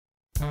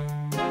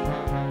Welcome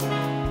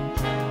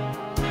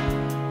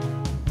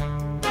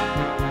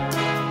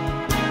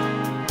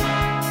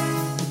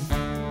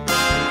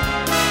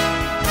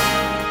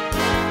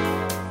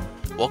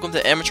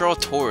to Amateur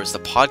Auteurs, the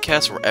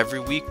podcast where every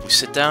week we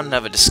sit down and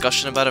have a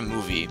discussion about a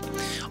movie.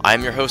 I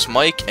am your host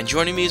Mike, and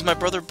joining me is my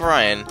brother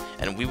Brian,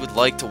 and we would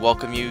like to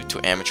welcome you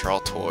to Amateur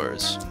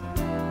Auteurs.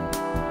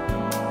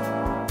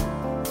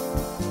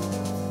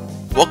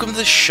 Welcome to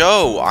the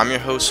show. I'm your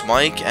host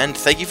Mike, and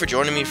thank you for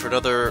joining me for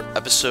another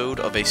episode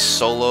of a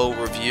solo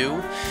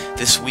review.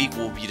 This week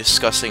we'll be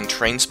discussing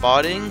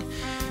Trainspotting,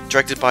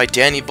 directed by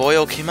Danny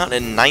Boyle, came out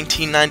in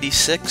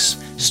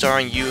 1996,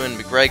 starring Ewan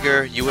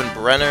McGregor, Ewan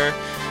Brenner,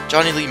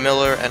 Johnny Lee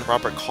Miller, and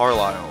Robert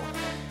Carlyle.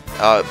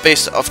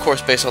 Based on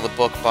the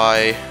book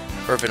by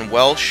Irvin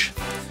Welsh.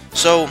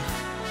 So,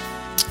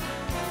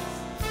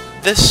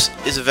 this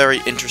is a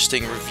very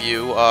interesting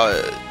review.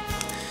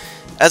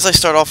 As I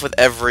start off with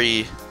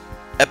every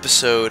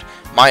episode,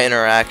 my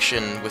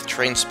interaction with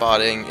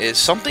Trainspotting is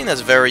something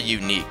that's very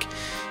unique.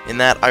 In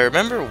that, I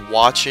remember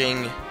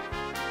watching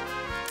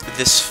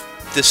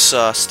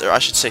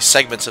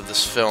segments of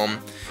this film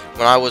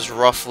when I was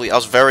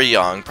very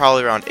young,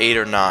 probably around 8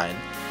 or 9.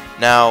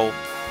 Now,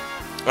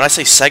 when I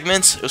say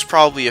segments, it was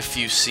probably a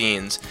few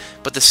scenes,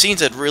 but the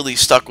scenes that really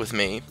stuck with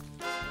me,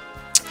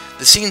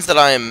 the scenes that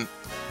I'm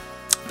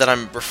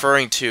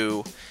referring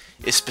to,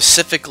 is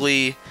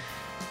specifically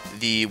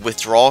the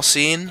withdrawal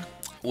scene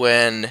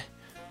when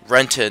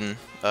Renton,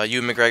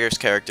 Ewan McGregor's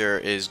character,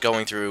 is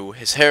going through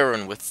his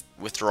heroin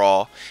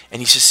withdrawal,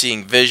 and he's just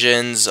seeing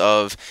visions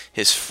of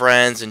his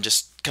friends and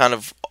just kind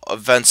of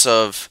events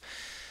of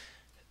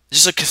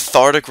just a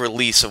cathartic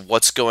release of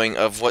what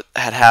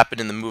had happened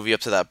in the movie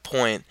up to that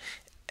point.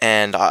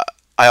 And I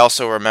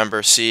also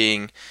remember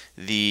seeing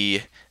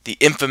the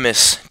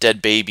infamous dead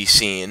baby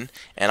scene,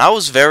 and I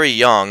was very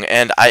young,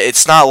 and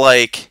it's not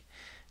like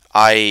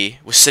I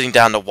was sitting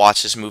down to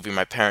watch this movie.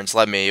 My parents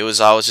let me. I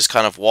was just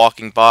kind of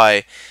walking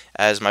by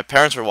as my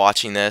parents were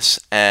watching this,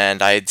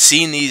 and I had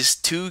seen these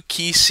two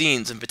key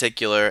scenes in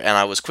particular, and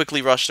I was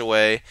quickly rushed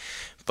away.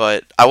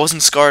 But I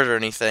wasn't scarred or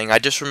anything. I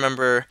just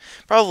remember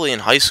probably in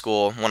high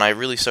school when I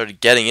really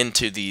started getting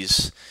into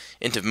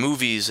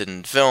movies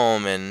and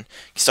film and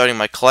starting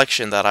my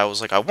collection, that I was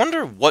like, I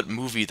wonder what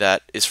movie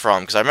that is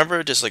from, because I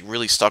remember it just like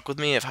really stuck with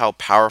me of how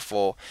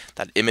powerful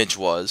that image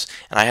was,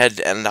 and I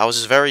was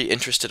just very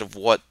interested of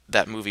what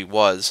that movie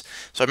was.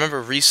 So I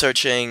remember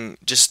researching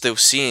just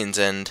those scenes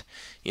and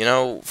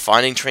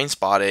finding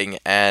Trainspotting,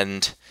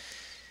 and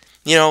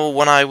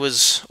when I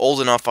was old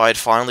enough, I had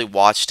finally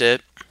watched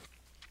it.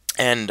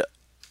 And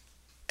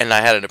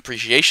I had an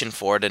appreciation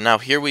for it, and now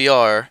here we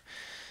are,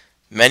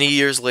 many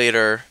years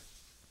later,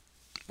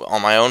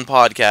 on my own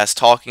podcast,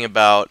 talking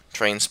about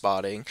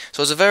Trainspotting.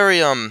 So it's a very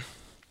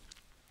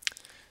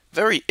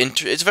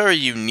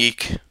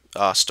unique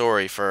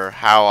story for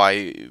how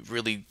I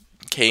really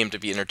came to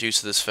be introduced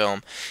to this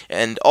film,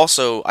 and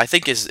also I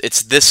think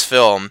it's this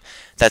film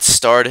that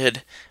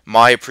started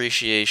my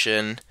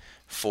appreciation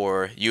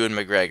for Ewan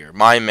McGregor,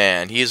 my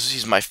man.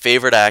 He's my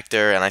favorite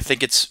actor, and I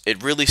think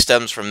it really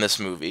stems from this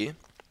movie.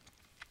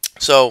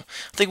 So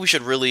I think we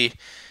should really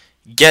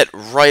get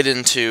right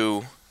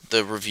into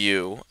the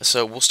review.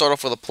 So we'll start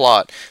off with a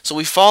plot. So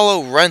we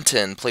follow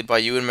Renton, played by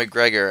Ewan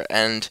McGregor,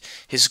 and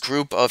his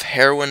group of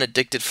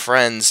heroin-addicted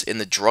friends in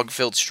the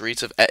drug-filled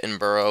streets of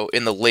Edinburgh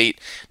in the late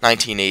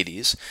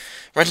 1980s.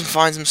 Renton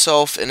finds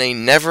himself in a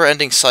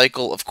never-ending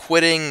cycle of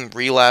quitting,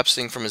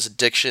 relapsing from his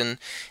addiction,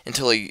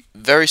 until a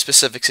very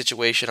specific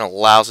situation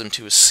allows him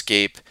to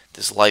escape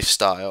this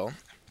lifestyle.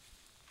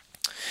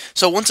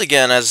 So once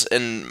again, as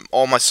in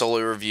all my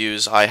solo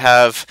reviews, I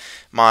have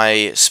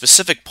my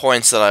specific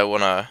points that I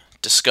want to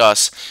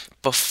discuss.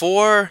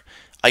 Before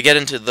I get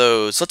into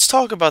those, let's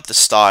talk about the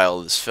style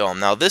of this film.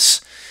 Now,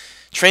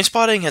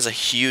 Trainspotting has a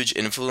huge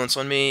influence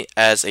on me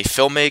as a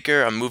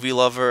filmmaker, a movie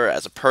lover,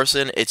 as a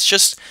person. It's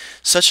just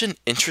such an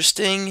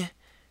interesting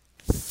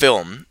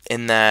film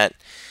in that,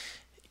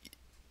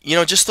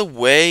 just the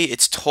way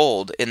it's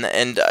told. And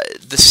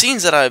the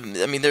scenes that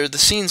there are the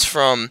scenes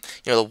from,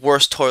 the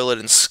worst toilet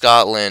in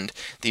Scotland,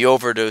 the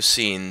overdose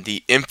scene,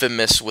 the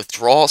infamous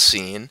withdrawal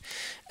scene,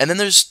 and then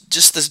there's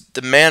just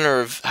the manner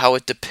of how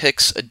it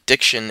depicts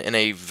addiction in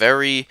a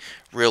very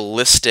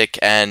realistic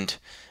and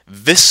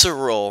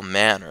visceral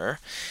manner.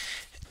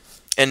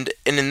 And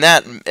in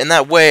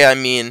that way, I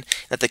mean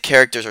that the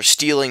characters are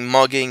stealing,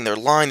 mugging, they're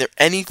lying, they're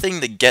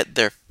anything to get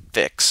their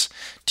fix,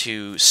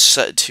 to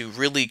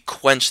really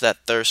quench that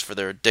thirst for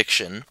their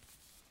addiction.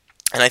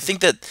 And I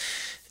think that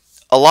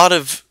a lot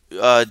of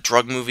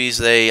drug movies,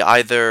 they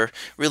either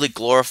really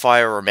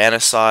glorify or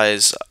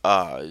romanticize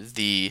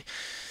the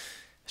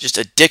just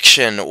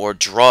addiction or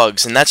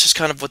drugs, and that's just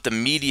kind of what the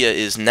media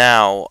is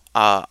now.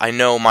 I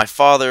know my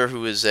father,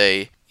 he's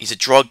a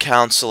drug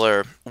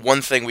counselor.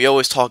 One thing we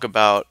always talk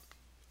about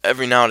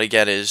every now and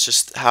again is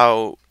just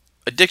how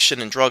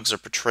addiction and drugs are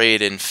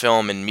portrayed in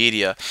film and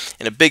media.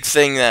 And a big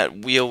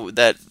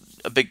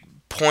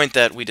point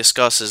that we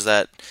discuss is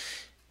that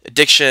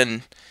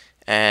addiction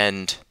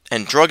and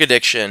and drug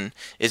addiction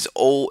is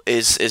tends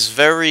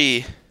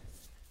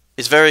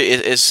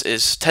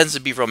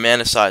to be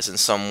romanticized in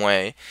some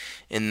way,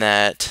 in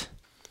that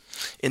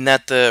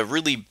the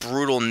really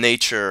brutal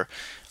nature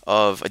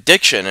of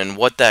addiction and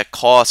what that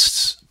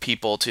costs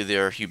people to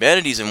their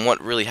humanities and what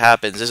really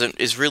happens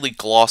is really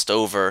glossed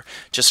over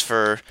just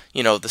for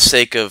the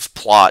sake of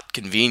plot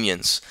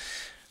convenience.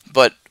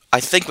 But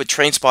I think with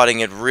Trainspotting,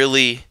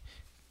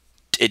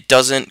 it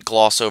doesn't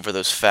gloss over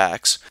those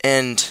facts.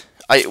 And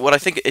what I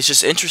think is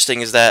just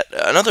interesting is that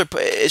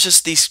it's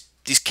just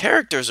these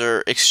characters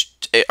are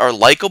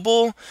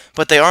likable,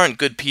 but they aren't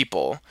good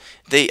people.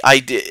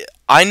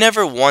 I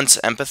never once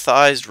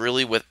empathized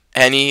really with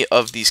any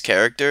of these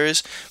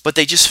characters, but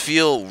they just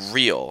feel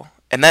real.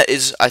 And that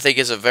is, I think,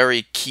 is a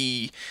very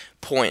key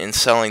point in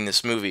selling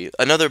this movie.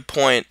 Another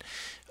point,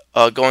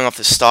 going off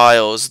the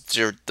style, is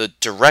the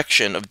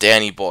direction of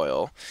Danny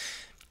Boyle.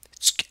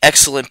 It's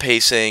excellent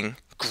pacing,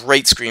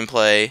 great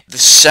screenplay. The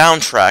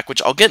soundtrack,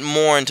 which I'll get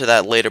more into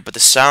that later, but the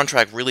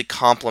soundtrack really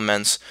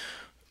complements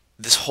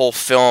this whole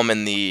film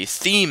and the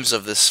themes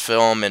of this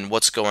film and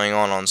what's going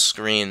on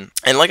screen.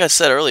 And like I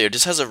said earlier, it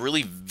just has a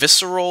really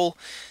visceral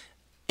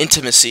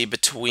intimacy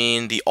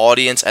between the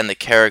audience and the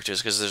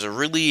characters, because there's a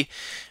really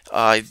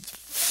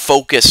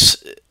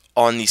focus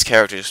on these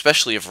characters,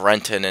 especially of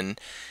Renton, and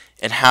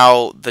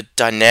how the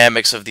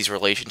dynamics of these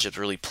relationships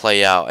really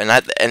play out, and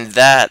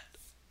that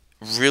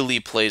really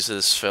plays to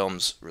this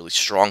film's really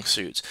strong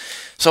suits.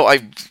 So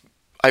I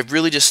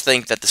really just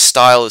think that the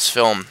style of this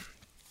film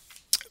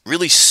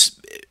really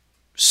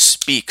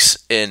speaks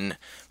in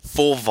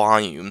full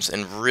volumes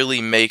and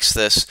really makes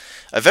this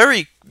a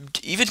very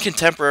even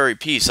contemporary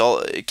piece.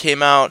 It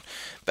came out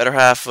better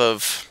half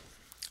of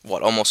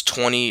almost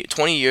 20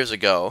 years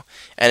ago,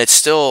 and it's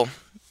still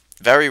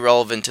very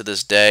relevant to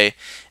this day,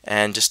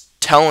 and just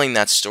telling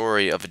that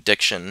story of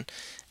addiction.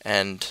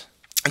 And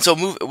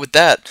so with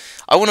that,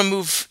 I want to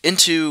move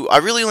into. I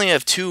really only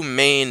have two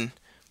main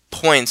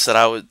points that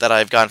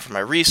I've gotten from my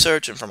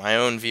research and from my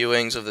own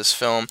viewings of this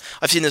film.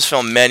 I've seen this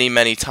film many,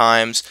 many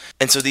times,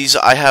 and so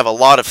I have a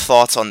lot of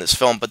thoughts on this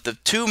film. But the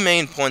two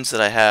main points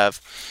that I have,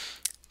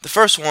 the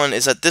first one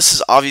is that this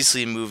is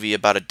obviously a movie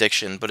about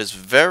addiction, but it's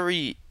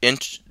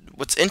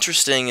what's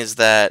interesting is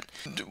that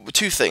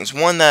two things.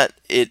 One, that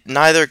it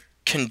neither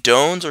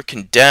condones or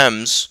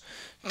condemns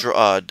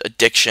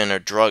addiction or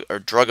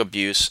drug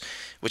abuse,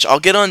 which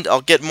I'll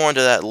get more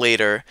into that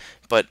later.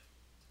 But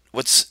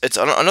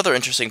another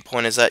interesting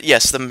point is that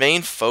yes, the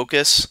main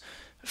focus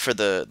for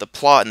the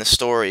plot and the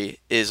story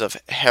is of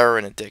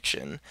heroin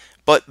addiction,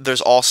 but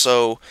there's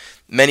also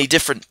many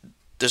different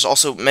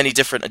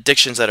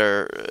addictions that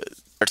are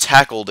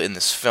tackled in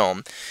this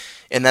film,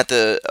 and that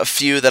a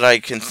few that I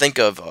can think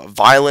of,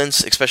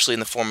 violence, especially in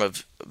the form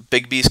of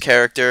Bigby's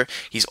character.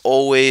 He's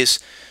always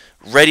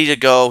ready to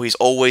go. He's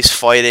always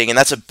fighting, and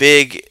that's a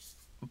big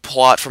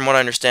plot, from what I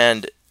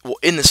understand,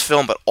 in this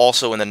film, but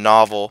also in the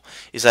novel,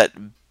 is that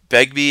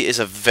Begbie is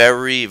a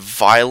very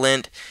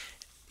violent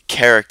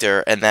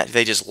character, and that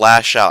they just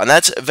lash out, and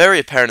that's very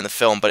apparent in the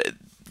film. But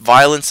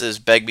violence is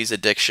Begbie's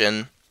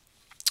addiction.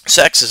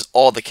 Sex is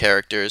all the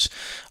characters,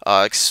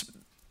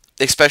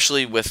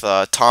 especially with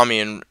Tommy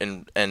and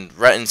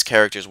Renton's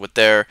characters with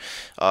their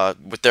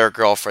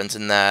girlfriends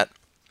in that,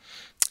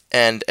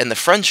 and the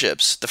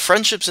friendships. The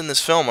friendships in this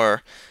film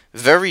are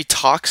very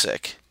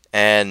toxic,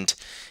 and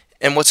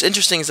what's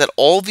interesting is that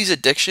all these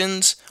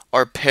addictions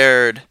are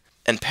paired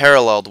and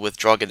paralleled with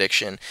drug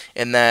addiction,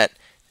 in that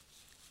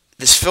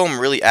this film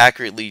really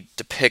accurately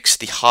depicts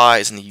the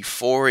highs and the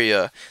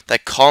euphoria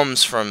that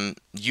comes from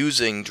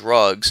using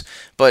drugs,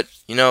 but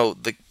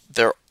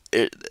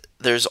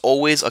there's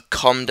always a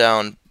come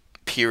down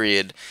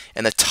period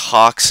and the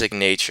toxic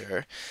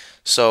nature.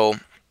 So,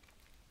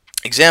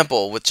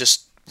 example with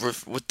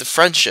the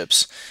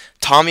friendships,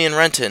 Tommy and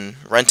Renton.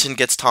 Renton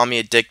gets Tommy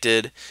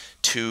addicted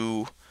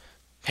to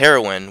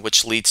heroin,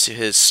 which leads to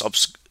his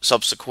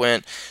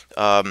subsequent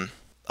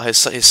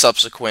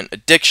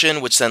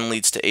addiction, which then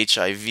leads to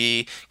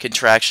HIV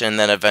contraction, and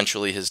then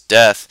eventually his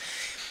death.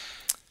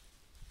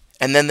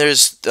 And then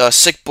there's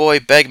Sick Boy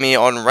Begme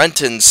on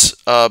Renton's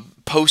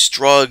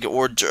post-drug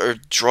or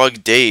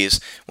drug days,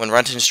 when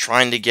Renton's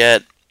trying to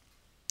get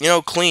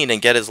clean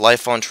and get his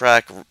life on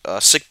track.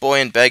 Sick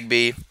Boy and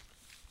Begbie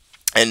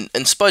and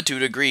Spud, to a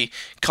degree,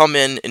 come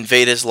in,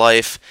 invade his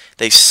life.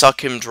 They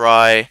suck him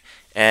dry,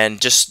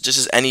 and just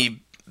as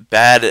any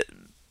bad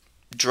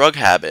drug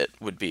habit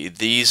would be,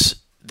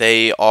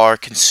 they are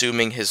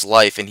consuming his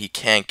life, and he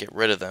can't get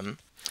rid of them.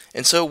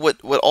 And so what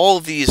all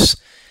of these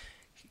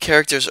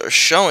characters are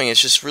showing is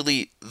just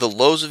really the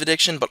lows of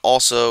addiction, but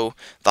also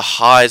the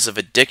highs of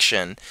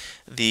addiction.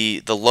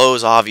 The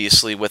lows,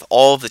 obviously, with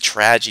all of the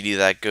tragedy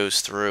that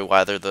goes through,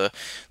 either the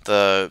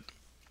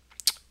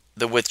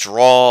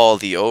withdrawal,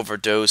 the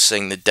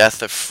overdosing, the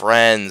death of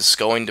friends,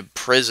 going to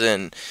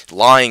prison,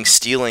 lying,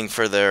 stealing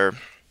for to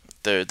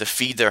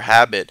feed their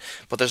habit.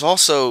 But there's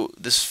also,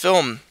 this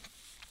film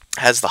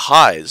has the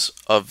highs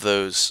of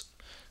those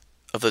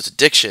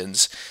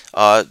addictions,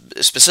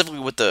 specifically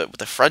with the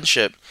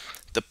friendship.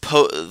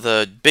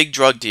 the big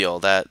drug deal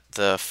that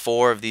the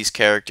four of these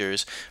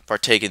characters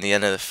partake in the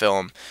end of the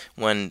film,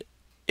 when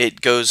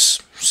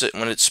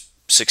when it's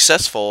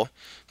successful,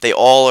 they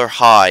all are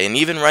high, and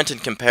even Renton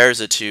compares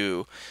it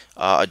to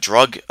a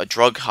drug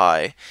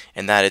high,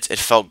 in that it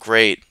felt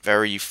great,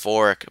 very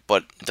euphoric,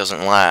 but it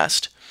doesn't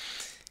last.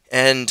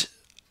 And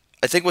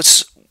I think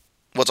what's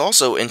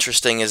also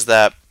interesting is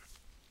that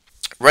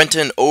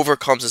Renton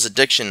overcomes his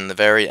addiction in the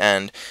very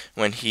end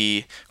when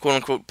he quote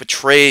unquote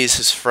betrays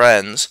his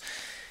friends.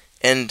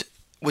 And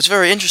what's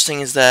very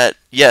interesting is that,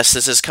 yes,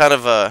 this is kind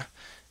of a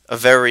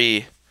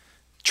very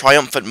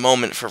triumphant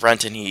moment for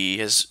Renton.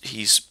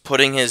 He's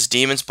putting his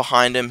demons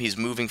behind him. He's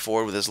moving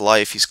forward with his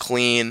life. He's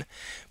clean.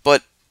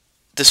 But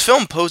this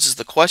film poses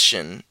the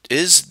question: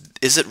 is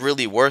it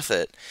really worth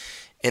it?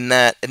 In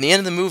that, in the end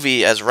of the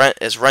movie, as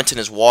Renton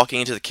is walking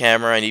into the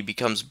camera and he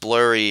becomes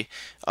blurry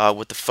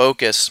with the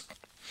focus,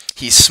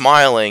 he's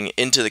smiling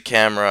into the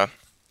camera,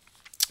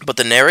 but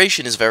the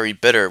narration is very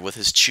bitter with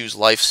his choose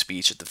life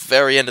speech at the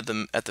very end of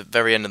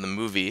the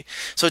movie.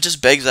 So it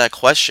just begs that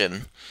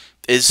question: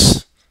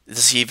 is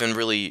does he even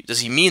really does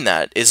he mean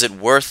that? Is it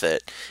worth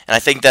it? And I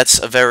think that's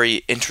a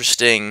very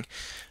interesting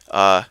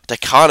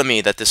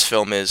dichotomy that this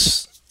film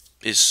is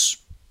is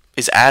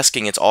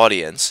asking its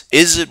audience: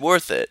 is it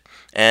worth it?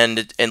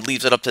 And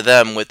leaves it up to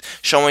them with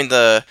showing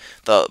the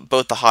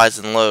both the highs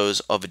and lows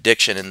of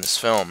addiction in this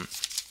film.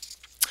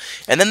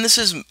 And then this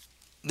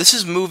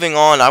is moving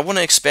on. I want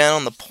to expand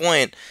on the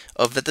point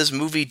of that this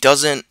movie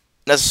doesn't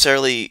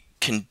necessarily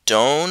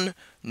condone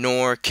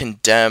nor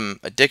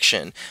condemn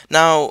addiction.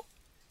 Now,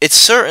 it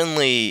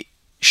certainly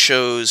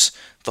shows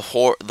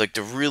like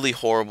the really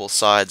horrible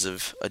sides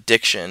of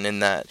addiction, in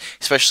that,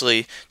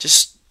 especially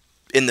just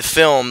in the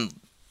film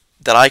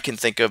that I can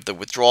think of, the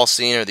withdrawal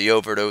scene or the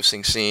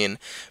overdosing scene,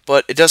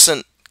 but it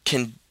doesn't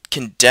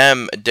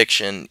condemn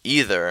addiction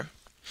either.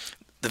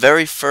 One of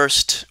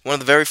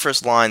the very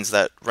first lines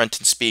that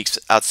Renton speaks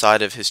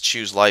outside of his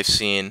choose life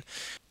scene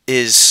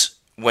is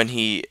when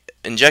he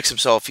injects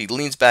himself. He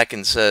leans back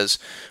and says,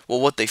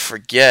 "Well, what they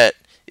forget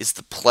is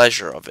the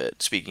pleasure of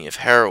it." Speaking of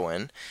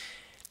heroin,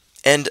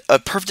 and a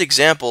perfect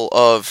example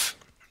of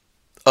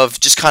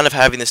just kind of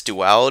having this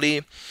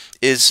duality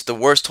is the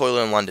worst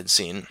toilet in London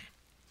scene,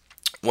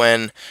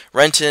 when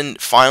Renton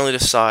finally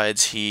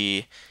decides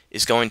he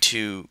is going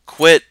to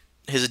quit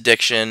his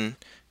addiction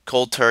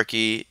cold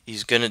turkey.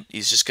 He's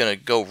just gonna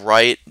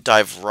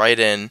dive right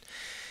in.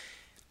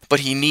 But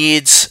he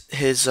needs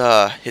his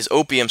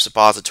opium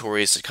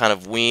suppositories to kind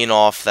of wean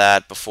off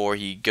that before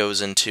he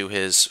goes into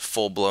his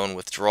full blown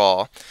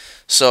withdrawal.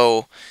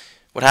 So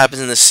what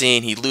happens in the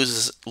scene? He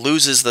loses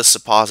the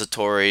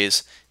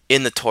suppositories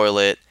in the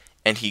toilet,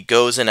 and he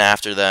goes in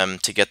after them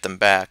to get them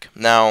back.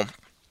 Now,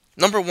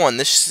 number one,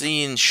 this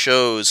scene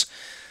shows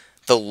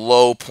the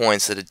low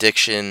points that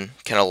addiction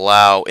can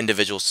allow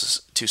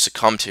individuals to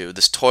succumb to.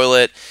 This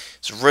toilet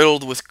is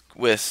riddled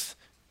with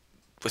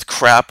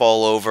crap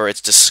all over. It's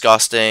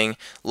disgusting.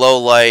 Low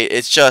light.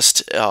 It's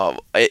just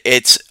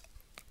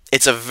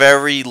it's a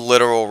very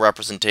literal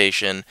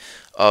representation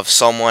of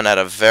someone at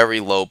a very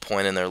low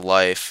point in their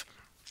life,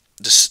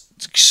 just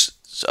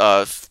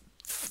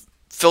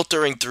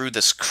filtering through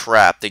this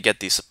crap to get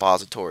these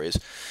suppositories.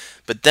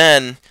 But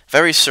then,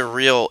 very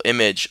surreal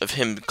image of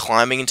him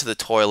climbing into the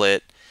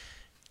toilet,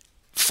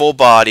 full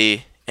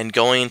body, and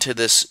going into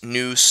this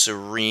new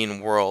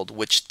serene world,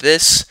 once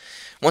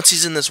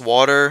he's in this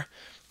water,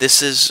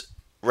 this is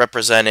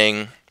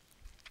representing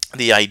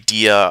the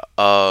idea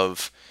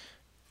of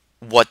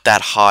what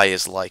that high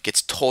is like.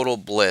 It's total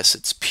bliss,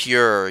 it's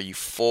pure,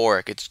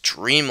 euphoric, it's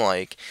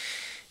dreamlike.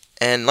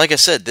 And like I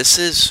said, this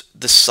is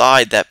the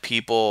side that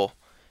people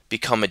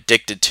become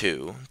addicted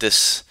to,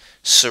 this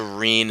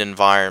serene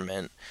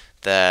environment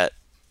that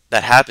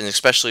happens,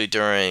 especially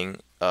during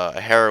a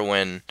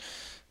heroin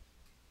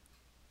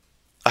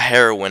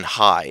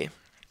high.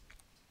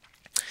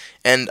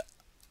 And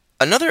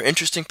another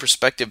interesting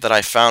perspective that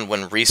I found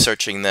when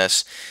researching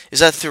this is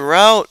that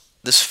throughout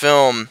this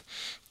film,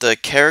 the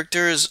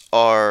characters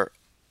are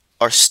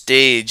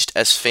staged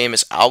as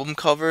famous album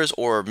covers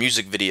or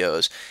music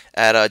videos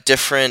at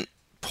different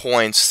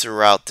points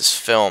throughout this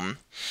film.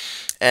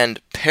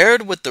 And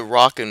paired with the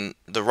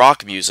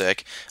rock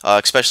music,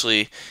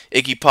 especially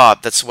Iggy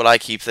Pop, that's what I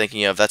keep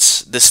thinking of.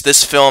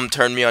 This film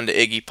turned me on to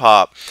Iggy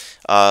Pop.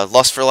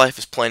 Lust for Life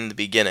is playing in the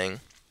beginning.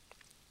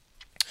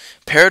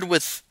 Paired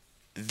with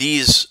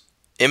these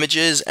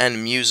images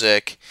and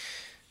music,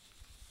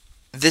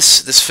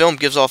 this film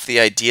gives off the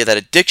idea that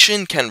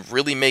addiction can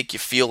really make you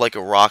feel like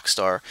a rock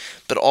star,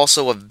 but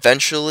also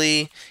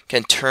eventually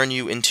can turn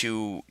you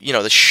into,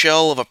 the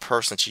shell of a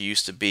person that you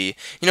used to be.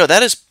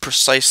 That is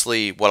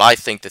precisely what I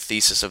think the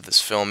thesis of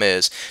this film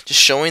is, just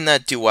showing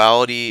that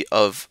duality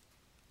of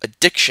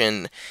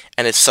addiction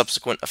and its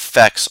subsequent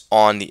effects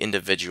on the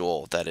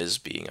individual that is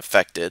being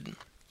affected.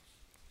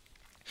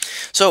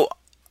 So,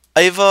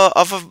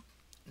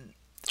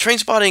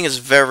 Trainspotting is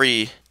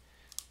very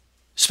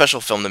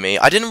special film to me.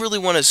 I didn't really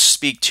want to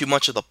speak too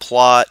much of the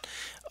plot.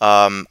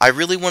 I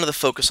really wanted to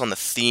focus on the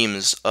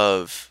themes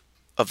of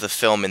of the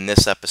film in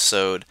this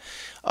episode,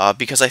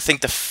 because I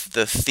think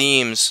the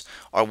themes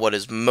are what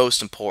is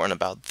most important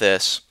about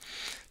this.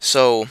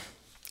 So,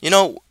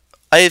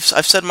 I've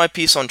said my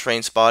piece on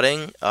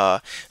Trainspotting.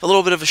 A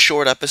little bit of a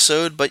short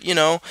episode, but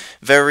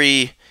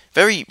very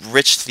very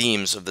rich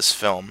themes of this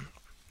film.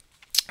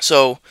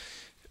 So,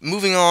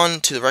 moving on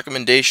to the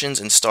recommendations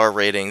and star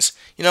ratings.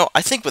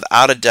 I think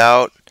without a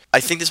doubt, I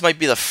think this might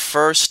be the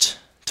first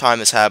time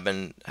this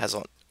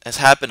has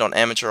happened on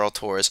Amateur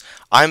Tours.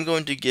 I'm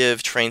going to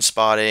give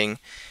Trainspotting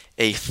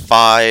a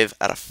 5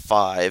 out of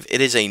 5. It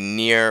is a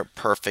near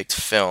perfect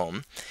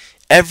film.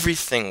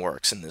 Everything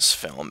works in this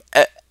film.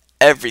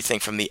 Everything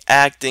from the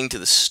acting to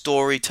the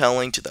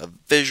storytelling to the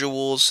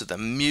visuals to the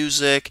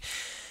music.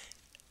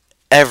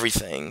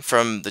 Everything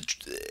from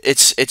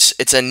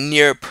it's a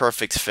near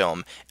perfect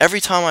film.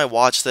 Every time I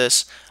watch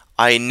this,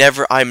 I'm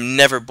never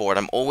bored.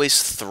 I'm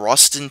always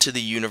thrust into the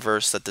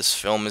universe that this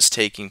film is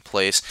taking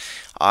place.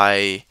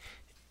 I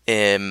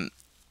am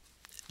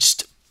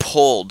just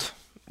pulled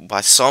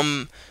by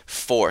some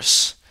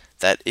force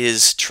that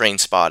is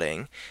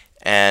Trainspotting,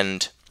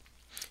 and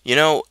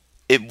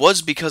it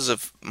was because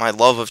of my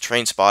love of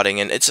Trainspotting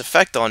and its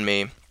effect on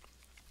me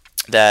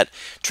that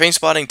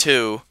Trainspotting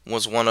 2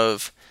 was one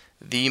of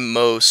the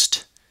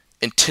most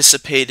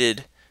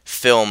anticipated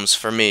films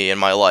for me in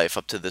my life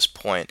up to this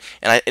point.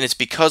 And it's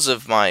because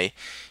of my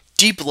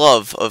deep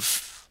love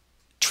of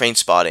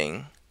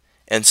Trainspotting.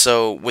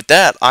 So with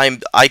that,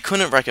 I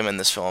couldn't recommend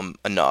this film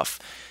enough.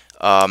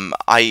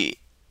 I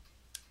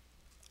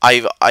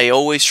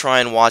always try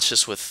and watch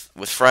this with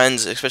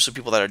friends, especially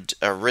people that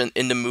are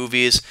into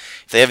movies.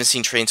 If they haven't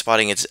seen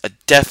Trainspotting, it's a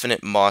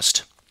definite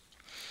must.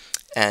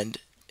 And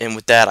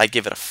with that, I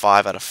give it a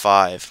 5 out of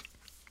 5.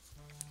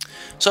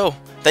 So,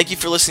 thank you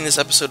for listening to this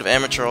episode of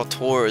Amateur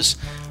Tours.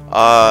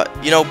 Brian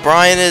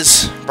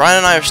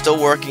and I are still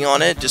working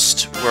on it.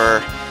 Just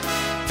we're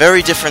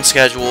very different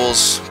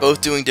schedules,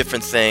 both doing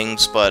different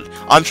things. But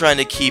I'm trying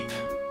to keep.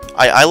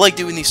 I like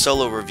doing these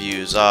solo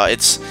reviews.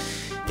 It's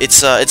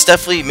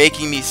definitely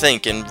making me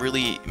think and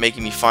really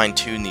making me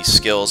fine-tune these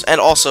skills, and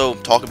also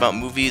talk about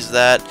movies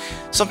that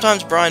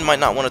sometimes Brian might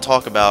not want to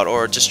talk about,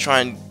 or just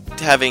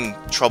having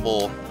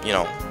trouble,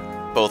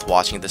 both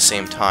watching at the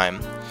same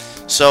time.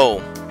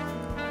 So,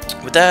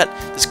 with that,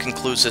 this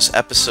concludes this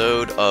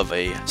episode of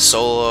a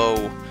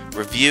solo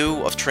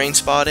review of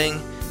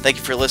Trainspotting. Thank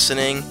you for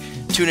listening.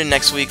 Tune in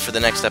next week for the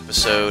next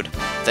episode.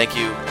 Thank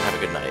you, and have a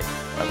good night.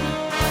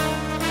 Bye-bye.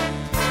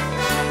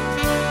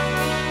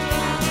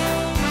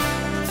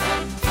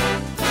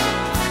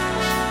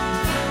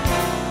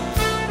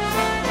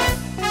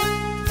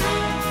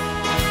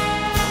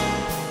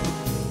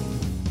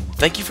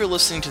 Thank you for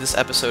listening to this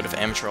episode of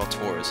Amateur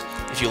Tours.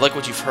 If you like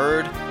what you've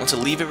heard, want to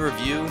leave a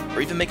review,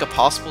 or even make a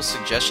possible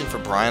suggestion for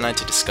Brian and I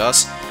to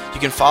discuss, you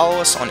can follow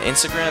us on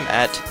Instagram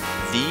at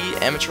The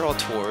Amateur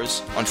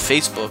Tours, on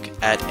Facebook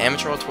at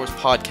Amateur Tours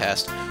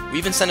Podcast, or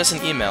even send us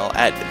an email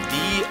at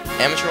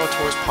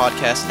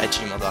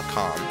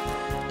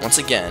theamateurtourspodcast@gmail.com. Once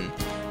again,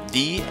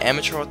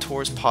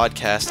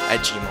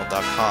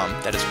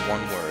 theamateurtourspodcast@gmail.com. That is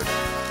one word.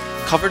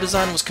 Cover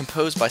design was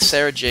composed by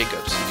Sarah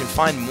Jacobs. You can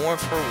find more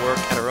of her work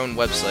at her own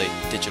website,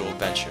 Digital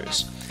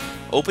Adventures.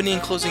 Opening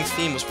and closing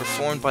theme was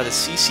performed by the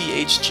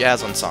CCH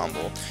Jazz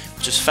Ensemble,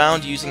 which was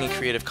found using a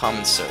Creative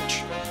Commons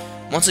search.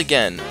 Once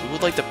again, we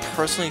would like to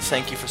personally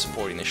thank you for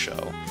supporting the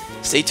show.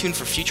 Stay tuned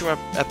for future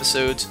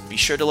episodes, be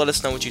sure to let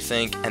us know what you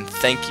think, and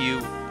thank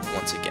you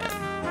once again.